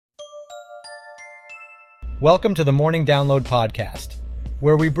Welcome to the Morning Download Podcast,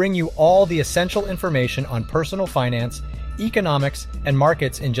 where we bring you all the essential information on personal finance, economics, and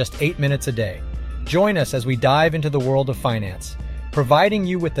markets in just 8 minutes a day. Join us as we dive into the world of finance, providing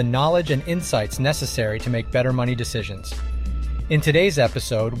you with the knowledge and insights necessary to make better money decisions. In today's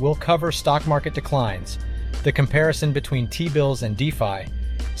episode, we'll cover stock market declines, the comparison between T-bills and DeFi,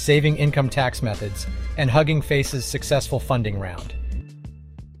 saving income tax methods, and Hugging Face's successful funding round.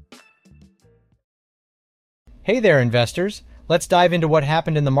 Hey there, investors. Let's dive into what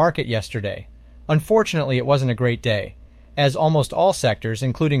happened in the market yesterday. Unfortunately, it wasn't a great day, as almost all sectors,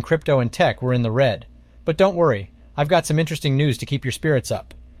 including crypto and tech, were in the red. But don't worry, I've got some interesting news to keep your spirits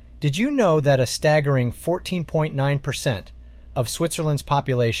up. Did you know that a staggering 14.9% of Switzerland's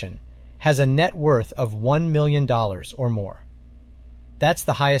population has a net worth of $1 million or more? That's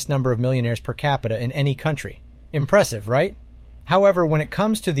the highest number of millionaires per capita in any country. Impressive, right? However, when it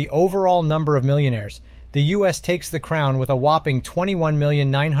comes to the overall number of millionaires, the U.S. takes the crown with a whopping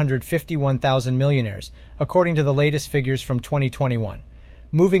 21,951,000 millionaires, according to the latest figures from 2021.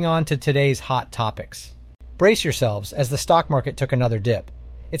 Moving on to today's hot topics. Brace yourselves as the stock market took another dip.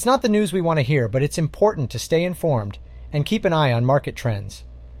 It's not the news we want to hear, but it's important to stay informed and keep an eye on market trends.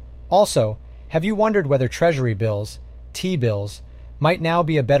 Also, have you wondered whether treasury bills, T-bills, might now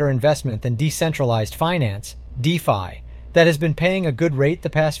be a better investment than decentralized finance, DeFi, that has been paying a good rate the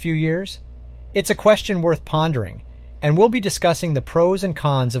past few years? It's a question worth pondering, and we'll be discussing the pros and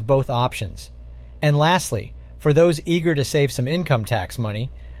cons of both options. And lastly, for those eager to save some income tax money,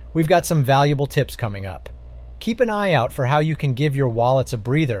 we've got some valuable tips coming up. Keep an eye out for how you can give your wallets a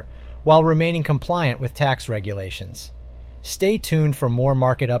breather while remaining compliant with tax regulations. Stay tuned for more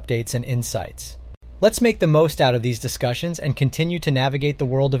market updates and insights. Let's make the most out of these discussions and continue to navigate the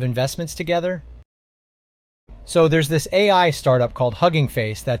world of investments together. So there's this AI startup called Hugging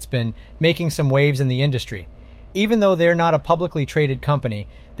Face that's been making some waves in the industry. Even though they're not a publicly traded company,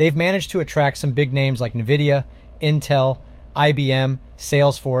 they've managed to attract some big names like NVIDIA, Intel, IBM,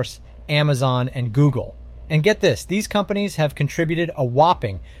 Salesforce, Amazon, and Google. And get this, these companies have contributed a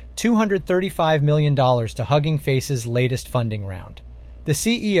whopping $235 million to Hugging Face's latest funding round. The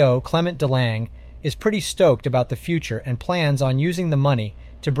CEO, Clement Delangue, is pretty stoked about the future and plans on using the money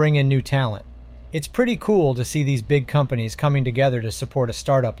to bring in new talent. It's pretty cool to see these big companies coming together to support a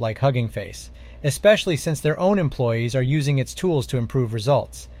startup like Hugging Face, especially since their own employees are using its tools to improve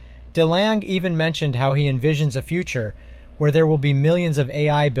results. Delangue even mentioned how he envisions a future where there will be millions of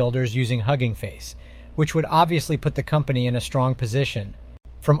AI builders using Hugging Face, which would obviously put the company in a strong position.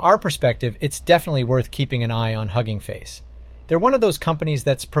 From our perspective, it's definitely worth keeping an eye on Hugging Face. They're one of those companies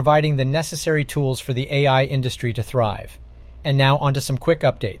that's providing the necessary tools for the AI industry to thrive. And now onto some quick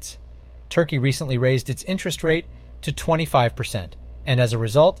updates. Turkey recently raised its interest rate to 25%, and as a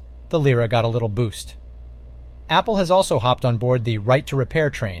result, the lira got a little boost. Apple has also hopped on board the Right to Repair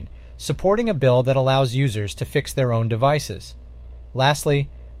train, supporting a bill that allows users to fix their own devices. Lastly,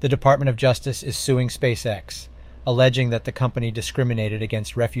 the Department of Justice is suing SpaceX, alleging that the company discriminated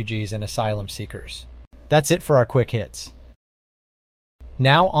against refugees and asylum seekers. That's it for our quick hits.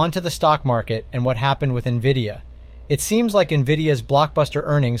 Now onto the stock market and what happened with NVIDIA. It seems like NVIDIA's blockbuster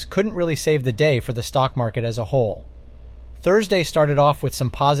earnings couldn't really save the day for the stock market as a whole. Thursday started off with some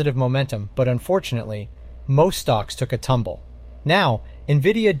positive momentum, but unfortunately, most stocks took a tumble. Now,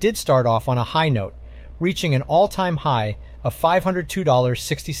 NVIDIA did start off on a high note, reaching an all-time high of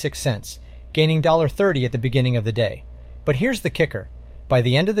 $502.66, gaining $1.30 at the beginning of the day. But here's the kicker. By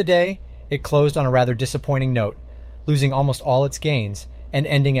the end of the day, it closed on a rather disappointing note, losing almost all its gains and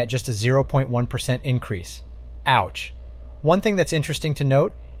ending at just a 0.1% increase. Ouch. One thing that's interesting to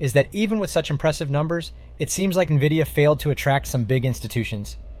note is that even with such impressive numbers, it seems like NVIDIA failed to attract some big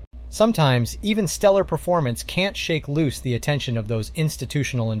institutions. Sometimes, even stellar performance can't shake loose the attention of those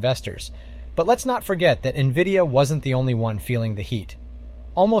institutional investors. But let's not forget that NVIDIA wasn't the only one feeling the heat.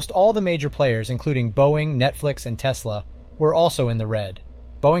 Almost all the major players, including Boeing, Netflix, and Tesla, were also in the red.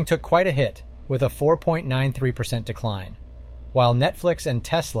 Boeing took quite a hit, with a 4.93% decline, while Netflix and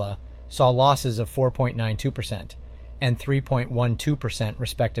Tesla saw losses of 4.92% and 3.12%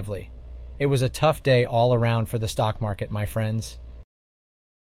 respectively. It was a tough day all around for the stock market, my friends.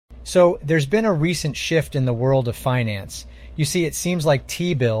 So there's been a recent shift in the world of finance. You see, it seems like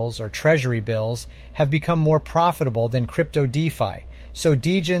T-bills or treasury bills have become more profitable than crypto DeFi. So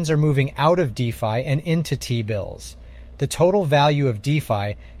degens are moving out of DeFi and into T-bills. The total value of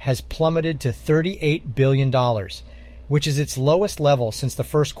DeFi has plummeted to $38 billion, which is its lowest level since the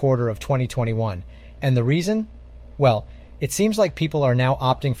first quarter of 2021. And the reason? Well, it seems like people are now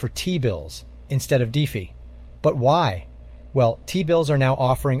opting for T-bills instead of DeFi. But why? Well, T-bills are now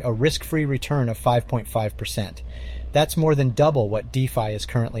offering a risk-free return of 5.5%. That's more than double what DeFi is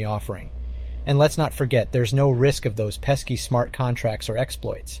currently offering. And let's not forget, there's no risk of those pesky smart contracts or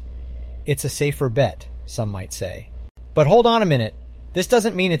exploits. It's a safer bet, some might say. But hold on a minute. This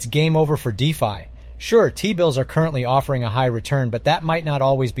doesn't mean it's game over for DeFi. Sure, T-bills are currently offering a high return, but that might not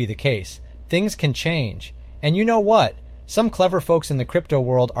always be the case. Things can change. And you know what? Some clever folks in the crypto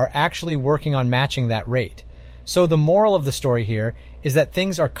world are actually working on matching that rate. So the moral of the story here is that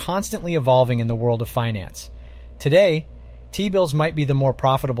things are constantly evolving in the world of finance. Today, T-bills might be the more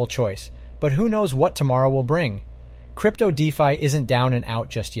profitable choice, but who knows what tomorrow will bring. Crypto DeFi isn't down and out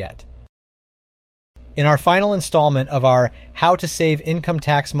just yet. In our final installment of our How to Save Income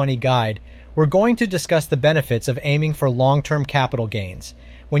Tax Money guide, we're going to discuss the benefits of aiming for long-term capital gains.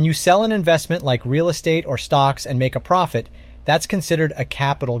 When you sell an investment like real estate or stocks and make a profit, that's considered a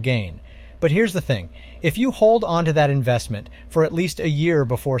capital gain. But here's the thing. If you hold on to that investment for at least a year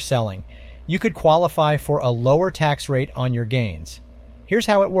before selling, you could qualify for a lower tax rate on your gains. Here's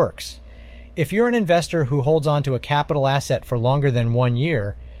how it works. If you're an investor who holds on to a capital asset for longer than 1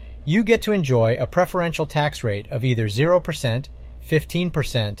 year, you get to enjoy a preferential tax rate of either 0%,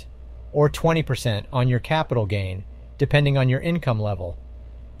 15%, or 20% on your capital gain, depending on your income level.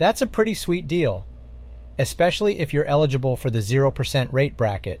 That's a pretty sweet deal, especially if you're eligible for the 0% rate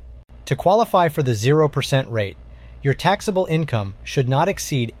bracket. To qualify for the 0% rate, your taxable income should not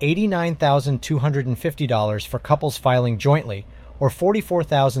exceed $89,250 for couples filing jointly or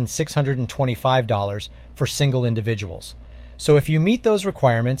 $44,625 for single individuals. So if you meet those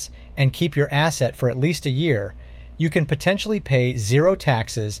requirements and keep your asset for at least a year, you can potentially pay zero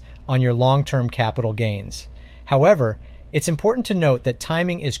taxes on your long-term capital gains. However, it's important to note that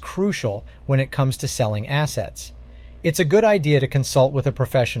timing is crucial when it comes to selling assets. It's a good idea to consult with a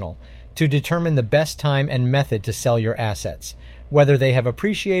professional to determine the best time and method to sell your assets, whether they have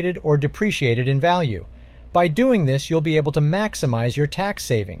appreciated or depreciated in value. By doing this, you'll be able to maximize your tax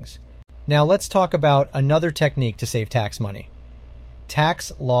savings. Now let's talk about another technique to save tax money.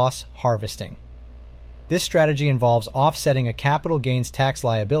 Tax loss harvesting. This strategy involves offsetting a capital gains tax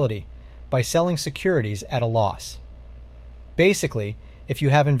liability by selling securities at a loss. Basically, if you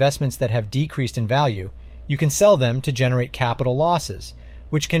have investments that have decreased in value, you can sell them to generate capital losses,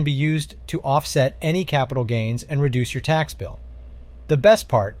 which can be used to offset any capital gains and reduce your tax bill. The best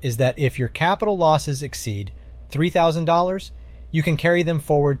part is that if your capital losses exceed $3,000, you can carry them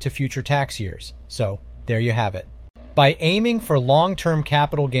forward to future tax years. So, there you have it. By aiming for long-term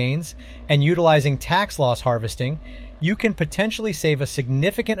capital gains and utilizing tax loss harvesting, you can potentially save a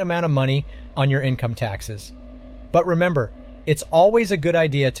significant amount of money on your income taxes. But remember, it's always a good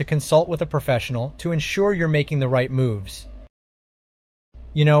idea to consult with a professional to ensure you're making the right moves.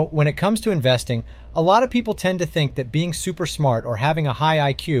 You know, when it comes to investing, a lot of people tend to think that being super smart or having a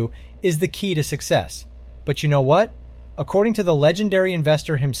high IQ is the key to success. But you know what? According to the legendary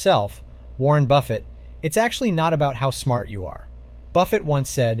investor himself, Warren Buffett, it's actually not about how smart you are. Buffett once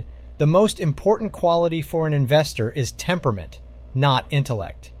said, "The most important quality for an investor is temperament, not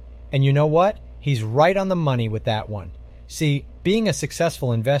intellect." And you know what? He's right on the money with that one. See, being a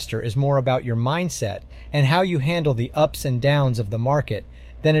successful investor is more about your mindset and how you handle the ups and downs of the market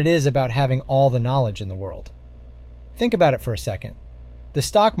than it is about having all the knowledge in the world. Think about it for a second. The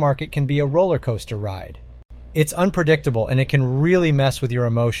stock market can be a roller coaster ride. It's unpredictable and it can really mess with your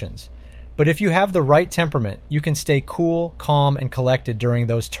emotions. But if you have the right temperament, you can stay cool, calm, and collected during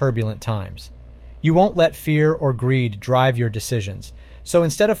those turbulent times. You won't let fear or greed drive your decisions. So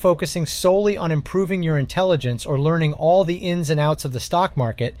instead of focusing solely on improving your intelligence or learning all the ins and outs of the stock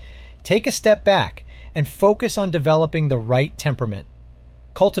market, take a step back and focus on developing the right temperament.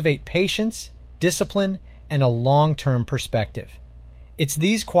 Cultivate patience, discipline, and a long-term perspective. It's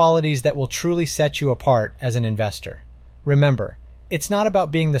these qualities that will truly set you apart as an investor. Remember, it's not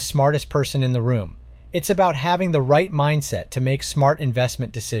about being the smartest person in the room. It's about having the right mindset to make smart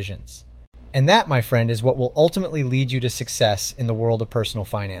investment decisions. And that, my friend, is what will ultimately lead you to success in the world of personal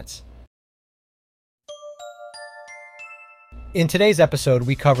finance. In today's episode,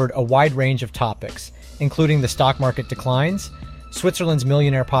 we covered a wide range of topics, including the stock market declines, Switzerland's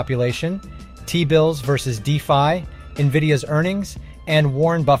millionaire population, T-bills versus DeFi, NVIDIA's earnings, and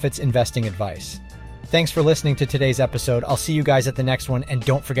Warren Buffett's investing advice. Thanks for listening to today's episode. I'll see you guys at the next one, and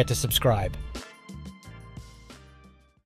don't forget to subscribe.